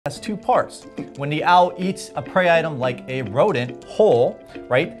has two parts. When the owl eats a prey item like a rodent whole,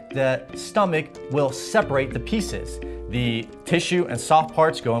 right, the stomach will separate the pieces. The tissue and soft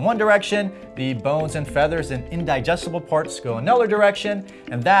parts go in one direction, the bones and feathers and indigestible parts go another direction,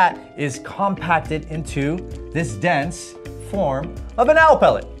 and that is compacted into this dense form of an owl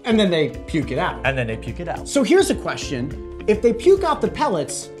pellet. And then they puke it out. So here's a question. If they puke out the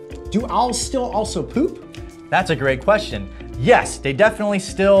pellets, do owls still also poop? That's a great question. Yes, they definitely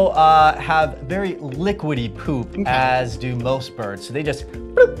still have very liquidy poop, as do most birds. So they just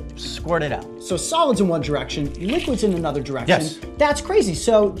bloop, squirt it out. So solids in one direction, liquids in another direction. Yes. That's crazy.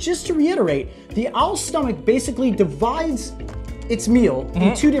 So just to reiterate, the owl's stomach basically divides its meal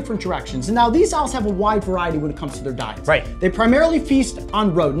in two different directions. And now these owls have a wide variety when it comes to their diets. Right. They primarily feast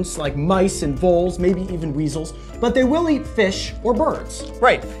on rodents like mice and voles, maybe even weasels, but they will eat fish or birds.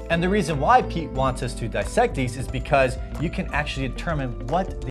 Right, and the reason why Pete wants us to dissect these is because you can actually determine what